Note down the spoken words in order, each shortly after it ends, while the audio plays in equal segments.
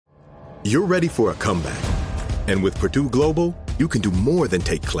You're ready for a comeback. And with Purdue Global, you can do more than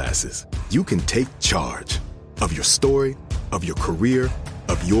take classes. You can take charge of your story, of your career,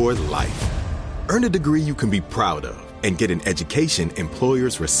 of your life. Earn a degree you can be proud of and get an education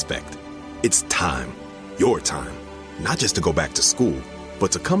employers respect. It's time, your time, not just to go back to school,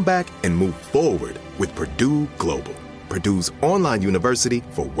 but to come back and move forward with Purdue Global, Purdue's online university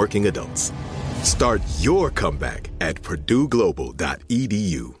for working adults. Start your comeback at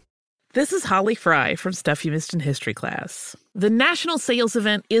purdueglobal.edu. This is Holly Fry from Stuff You Missed in History class. The national sales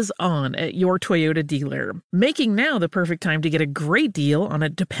event is on at your Toyota dealer, making now the perfect time to get a great deal on a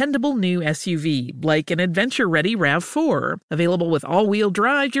dependable new SUV, like an adventure-ready RAV4. Available with all-wheel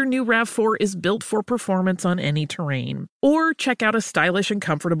drive, your new RAV4 is built for performance on any terrain. Or check out a stylish and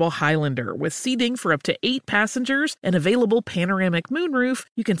comfortable Highlander with seating for up to 8 passengers and available panoramic moonroof.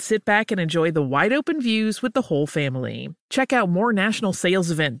 You can sit back and enjoy the wide-open views with the whole family. Check out more national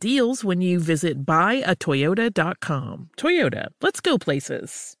sales event deals when you visit buyatoyota.com. Toyota, let's go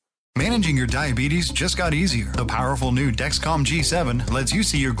places. Managing your diabetes just got easier. The powerful new Dexcom G7 lets you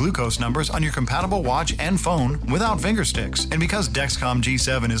see your glucose numbers on your compatible watch and phone without finger sticks. And because Dexcom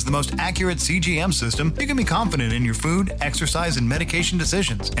G7 is the most accurate CGM system, you can be confident in your food, exercise, and medication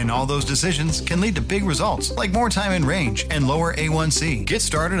decisions. And all those decisions can lead to big results, like more time in range and lower A1C. Get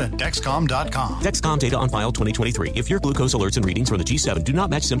started at Dexcom.com. Dexcom data on file 2023. If your glucose alerts and readings from the G7 do not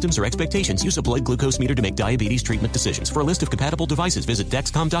match symptoms or expectations, use a blood glucose meter to make diabetes treatment decisions. For a list of compatible devices, visit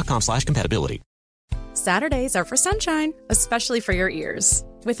Dexcom.com/compatibility. Saturdays are for sunshine, especially for your ears.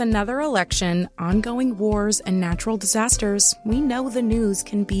 With another election, ongoing wars, and natural disasters, we know the news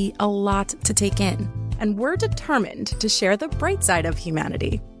can be a lot to take in. And we're determined to share the bright side of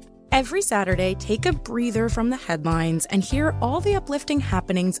humanity. Every Saturday, take a breather from the headlines and hear all the uplifting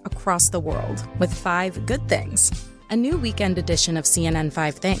happenings across the world with 5 Good Things, a new weekend edition of CNN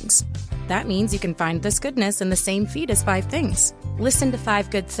 5 Things. That means you can find this goodness in the same feed as 5 Things. Listen to 5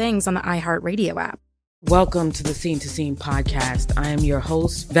 Good Things on the iHeartRadio app. Welcome to the Scene to Scene podcast. I am your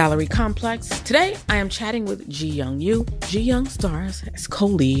host, Valerie Complex. Today, I am chatting with Ji Young Yoo. Ji Young stars as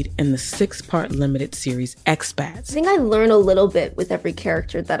co-lead in the 6-part limited series Expats. I think I learn a little bit with every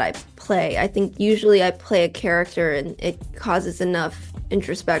character that I play. I think usually I play a character and it causes enough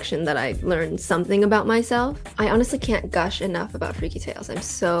introspection that I learn something about myself. I honestly can't gush enough about Freaky Tales. I'm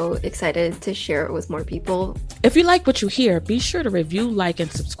so excited to share it with more people. If you like what you hear, be sure to review, like,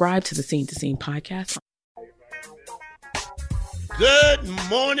 and subscribe to the Scene to Scene podcast. Good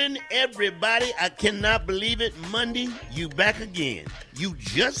morning, everybody. I cannot believe it. Monday, you back again. You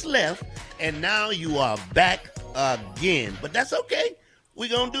just left, and now you are back again. But that's okay. We're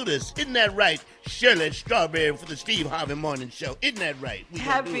going to do this. Isn't that right, Shirley Strawberry for the Steve Harvey Morning Show? Isn't that right?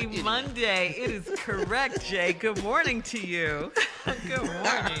 Happy Monday. It is correct, Jay. Good morning to you. Good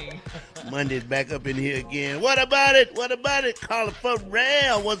morning. Monday's back up in here again. What about it? What about it? Carla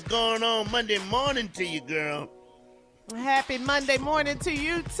Farrell, what's going on Monday morning to you, girl? Happy Monday morning to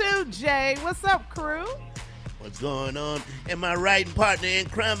you too, Jay. What's up, crew? What's going on? And my writing partner in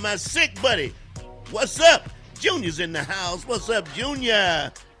crime, my sick buddy. What's up? Junior's in the house. What's up,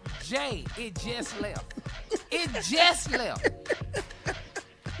 Junior? Jay, it just left. It just left.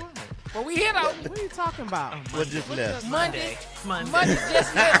 Well, we hit on. What are you talking about? What just left? Monday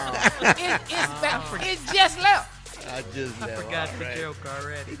just left. It just left. I forgot the joke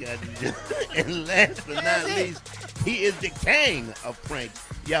already. And last but not least, he is the king of pranks.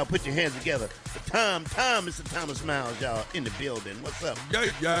 Y'all put your hands together. Mr. Thomas Miles, y'all, in the building. What's up?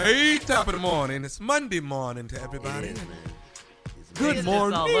 Yay, top of the morning. It's Monday morning to everybody. It is, man. Good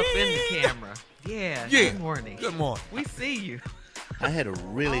morning. All up in the camera. Yeah. Good morning. Good morning. We see you. I had a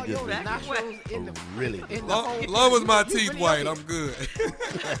really good week. Really good. Long as my teeth white, I'm good.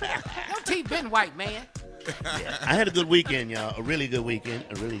 Your teeth been white, man. Yeah, I had a good weekend, y'all. A really good weekend.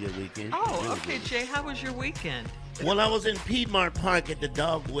 Oh, really okay, good. Jay. How was your weekend? Well, I was in Piedmont Park at the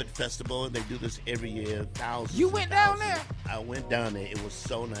Dogwood Festival, and they do this every year. Thousands. You went down there? I went down there. It was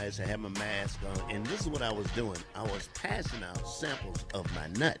so nice. I had my mask on, and this is what I was doing. I was passing out samples of my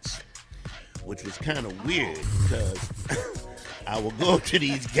nuts, which was kind of weird because I would go to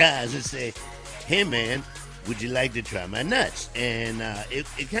these guys and say, "Hey, man, would you like to try my nuts?" And it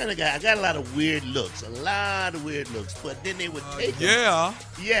kind of I got a lot of weird looks, but then they would take them.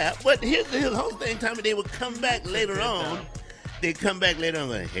 Yeah, but here's the whole thing, Tommy, they would come back later on. They'd come back later on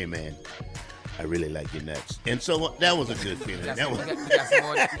like, "Hey, man, I really like your nuts." And so that was a good feeling. You got some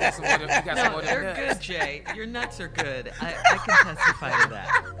more. They're good, Jay. Your nuts are good. I can testify to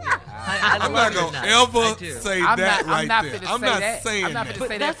that. Yeah. I'm not going to ever say that right there. I'm not saying that.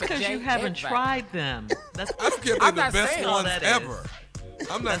 But that's because you haven't tried them. I don't care if they're the best ones ever.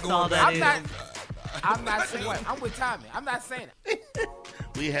 I'm not going back. I'm not saying it. I'm with Tommy. I'm not saying it.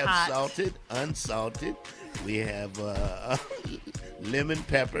 We have salted, unsalted. We have lemon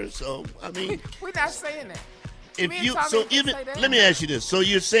pepper. So, I mean. We're not saying that. Let me ask you this. So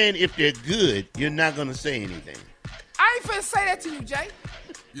you're saying if they're good, you're not going to say anything? I ain't finna say that to you, Jay.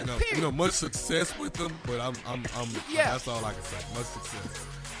 You know, much success with them, but I'm that's all I can say. Much success.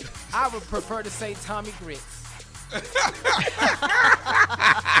 I would prefer to say Tommy Grits.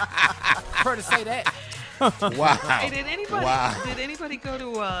 Prefer to say that. Wow. Hey, did anybody go to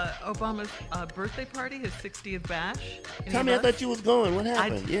Obama's birthday party, his 60th bash? Tommy, I thought you was going. What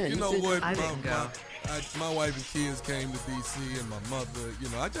happened? You know what? I didn't go. My wife and kids came to D.C. and my mother. You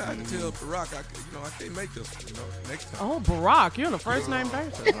know, I had to tell Barack, I can't make this. Next time. Oh, Barack, you're the first name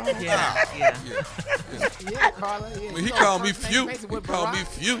person. Oh, yeah. Yeah, Carla. Yeah. I mean, he called me Few.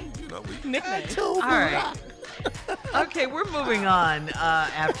 You know, nickname. All right. Okay, we're moving on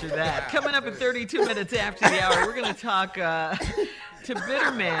after that. Coming up at 32 minutes after the hour, we're going to talk to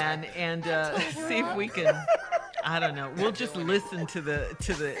Bitterman and see if we can, I don't know, we'll just listen to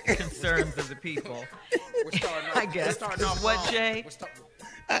the concerns of the people. I guess. What, Jay?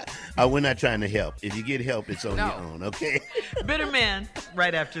 We're not trying to help. If you get help, it's on your own, okay? Bitterman,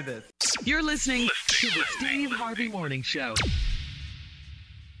 right after this. You're listening to the Steve Harvey Morning Show.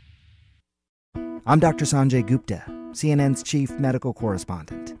 I'm Dr. Sanjay Gupta, CNN's chief medical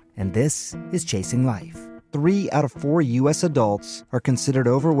correspondent, and this is Chasing Life. 3 out of 4 U.S. adults are considered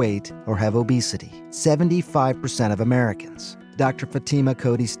overweight or have obesity. 75% of Americans. Dr. Fatima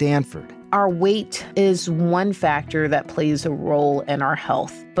Cody Stanford. Our weight is one factor that plays a role in our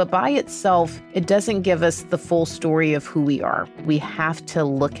health, but by itself, it doesn't give us the full story of who we are. We have to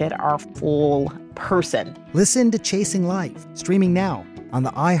look at our full person. Listen to Chasing Life, streaming now on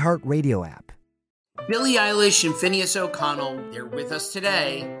the iHeartRadio app. Billie Eilish and Phineas O'Connell, they're with us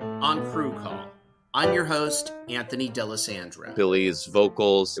today on Crew Call. I'm your host, Anthony D'Alessandro. Billie's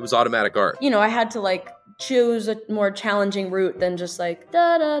vocals, it was automatic art. You know, I had to choose a more challenging route than just da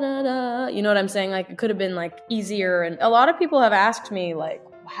da da da. You know what I'm saying? It could have been easier. And a lot of people have asked me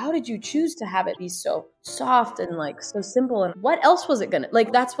how did you choose to have it be so soft and so simple? And what else was it gonna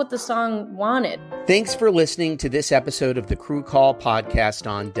that's what the song wanted. Thanks for listening to this episode of the Crew Call podcast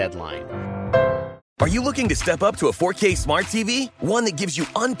on Deadline. Are you looking to step up to a 4K smart TV? One that gives you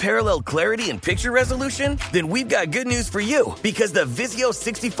unparalleled clarity and picture resolution? Then we've got good news for you, because the Vizio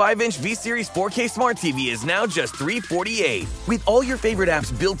 65-inch V-Series 4K smart TV is now just $348. With all your favorite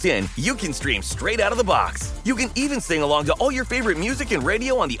apps built in, you can stream straight out of the box. You can even sing along to all your favorite music and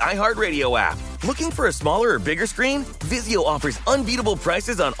radio on the iHeartRadio app. Looking for a smaller or bigger screen? Vizio offers unbeatable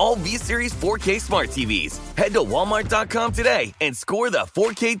prices on all V-Series 4K smart TVs. Head to Walmart.com today and score the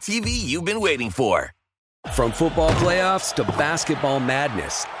 4K TV you've been waiting for. From football playoffs to basketball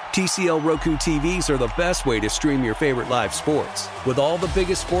madness, TCL Roku TVs are the best way to stream your favorite live sports. With all the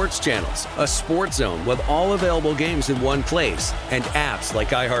biggest sports channels, a sports zone with all available games in one place, and apps like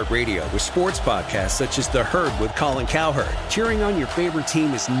iHeartRadio with sports podcasts such as The Herd with Colin Cowherd. Cheering on your favorite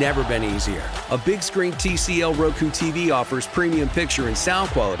team has never been easier. A big screen TCL Roku TV offers premium picture and sound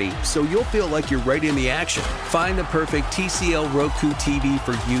quality, so you'll feel like you're right in the action. Find the perfect TCL Roku TV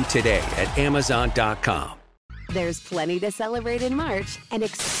for you today at Amazon.com. There's plenty to celebrate in March and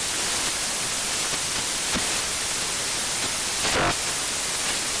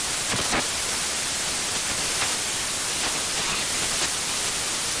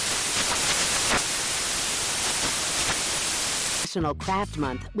National Craft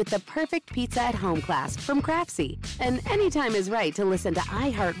Month with the perfect pizza at home class from Craftsy. And anytime is right to listen to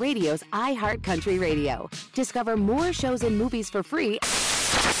iHeartRadio's iHeartCountry Radio. Discover more shows and movies for free